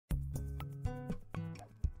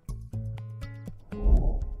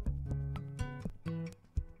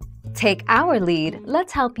Take our lead,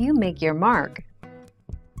 let's help you make your mark.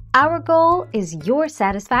 Our goal is your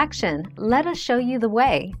satisfaction. Let us show you the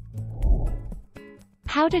way.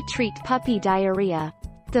 How to treat puppy diarrhea.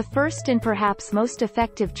 The first and perhaps most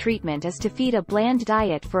effective treatment is to feed a bland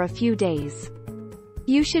diet for a few days.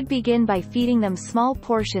 You should begin by feeding them small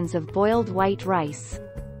portions of boiled white rice.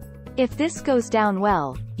 If this goes down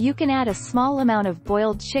well, you can add a small amount of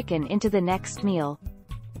boiled chicken into the next meal.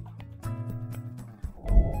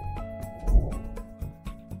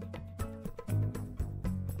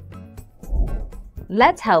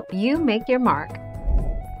 Let's help you make your mark.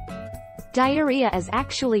 Diarrhea is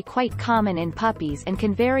actually quite common in puppies and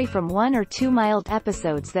can vary from 1 or 2 mild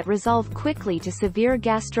episodes that resolve quickly to severe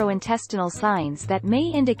gastrointestinal signs that may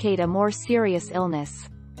indicate a more serious illness.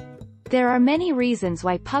 There are many reasons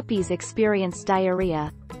why puppies experience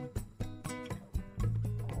diarrhea.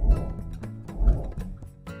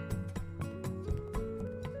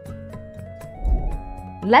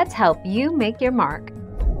 Let's help you make your mark.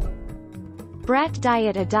 Brat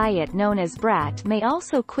diet. A diet known as brat may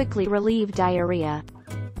also quickly relieve diarrhea.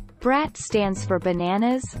 Brat stands for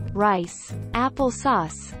bananas, rice,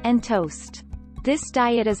 applesauce, and toast. This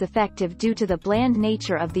diet is effective due to the bland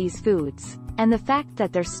nature of these foods, and the fact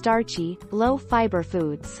that they're starchy, low-fiber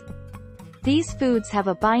foods. These foods have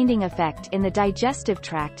a binding effect in the digestive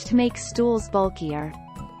tract to make stools bulkier.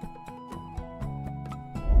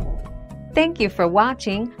 Thank you for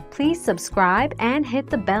watching. Please subscribe and hit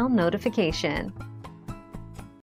the bell notification.